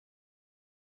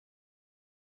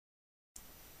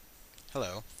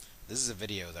Hello, this is a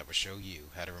video that will show you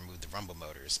how to remove the rumble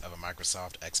motors of a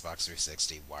Microsoft Xbox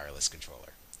 360 wireless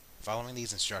controller. Following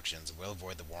these instructions will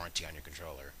void the warranty on your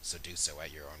controller, so do so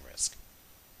at your own risk.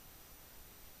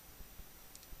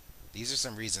 These are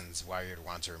some reasons why you'd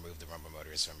want to remove the rumble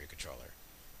motors from your controller.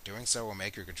 Doing so will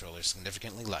make your controller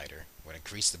significantly lighter, would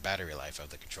increase the battery life of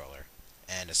the controller,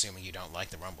 and assuming you don't like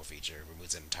the rumble feature,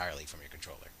 removes it entirely from your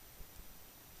controller.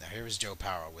 Now here is Joe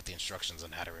Powell with the instructions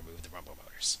on how to remove the rumble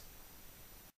motors.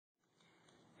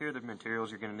 Here are the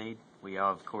materials you're going to need. We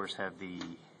of course have the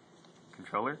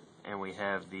controller, and we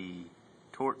have the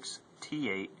Torx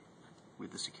T8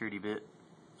 with the security bit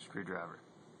screwdriver.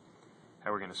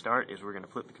 How we're going to start is we're going to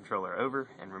flip the controller over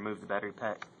and remove the battery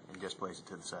pack and just place it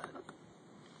to the side.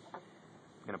 I'm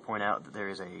going to point out that there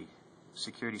is a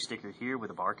security sticker here with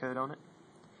a barcode on it.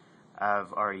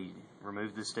 I've already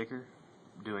removed the sticker.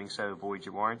 Doing so voids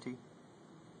your warranty,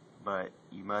 but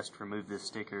you must remove this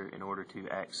sticker in order to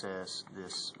access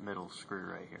this middle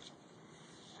screw right here.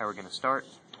 How we're going to start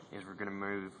is we're going to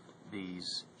remove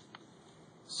these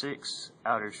 6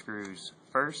 outer screws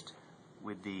first,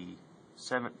 with the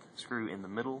 7th screw in the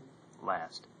middle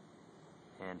last.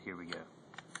 And here we go.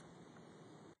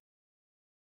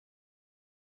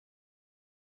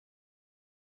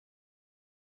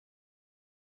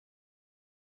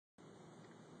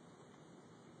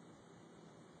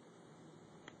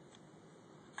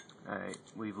 Alright,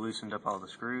 we've loosened up all the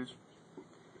screws,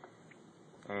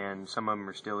 and some of them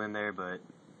are still in there, but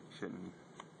shouldn't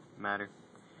matter.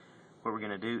 What we're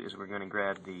going to do is we're going to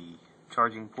grab the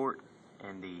charging port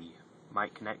and the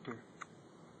mic connector,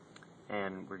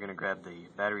 and we're going to grab the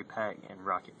battery pack and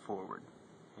rock it forward.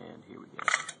 And here we go.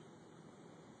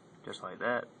 Just like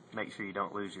that. Make sure you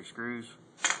don't lose your screws.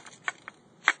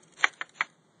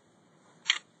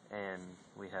 And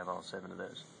we have all 7 of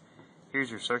those.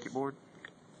 Here's your circuit board.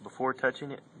 Before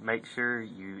touching it, make sure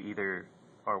you either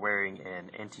are wearing an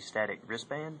anti-static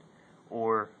wristband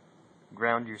or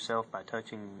ground yourself by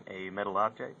touching a metal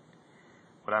object.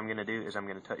 What I'm going to do is I'm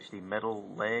going to touch the metal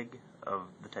leg of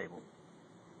the table.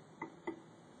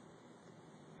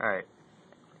 Alright,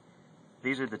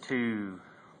 these are the 2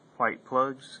 white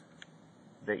plugs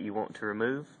that you want to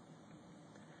remove.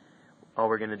 All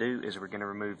we're going to do is we're going to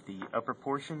remove the upper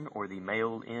portion, or the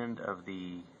male end of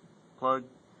the plug,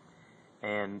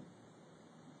 and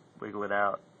wiggle it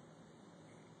out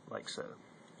like so.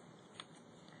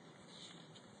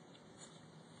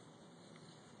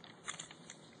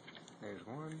 There's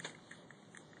 1.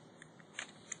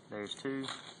 There's 2.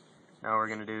 Now what we're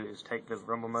going to do is take the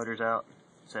rumble motors out,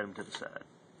 set them to the side.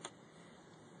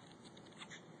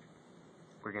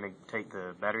 We're going to take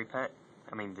the battery pack,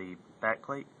 the back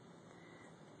plate,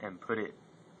 and put it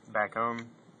back on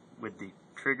with the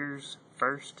triggers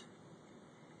first,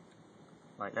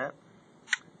 like that.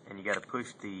 And you got to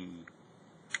push the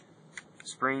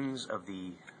springs of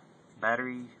the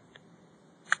battery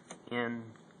in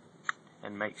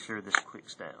and make sure this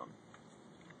clicks down.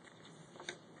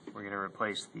 We're going to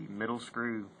replace the middle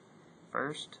screw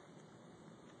first.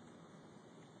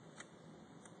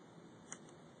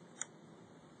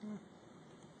 Then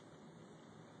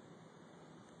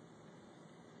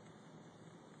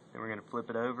we're going to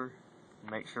flip it over and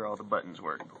make sure all the buttons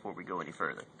work before we go any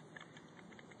further.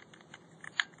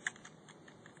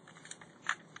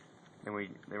 Then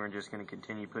we're just going to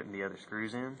continue putting the other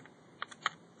screws in.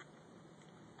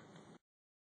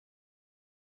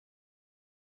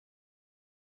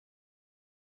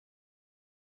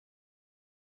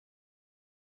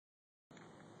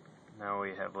 Now all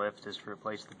we have left is to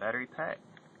replace the battery pack.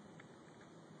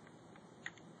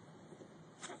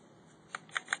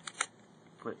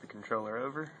 Flip the controller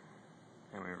over,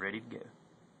 and we're ready to go.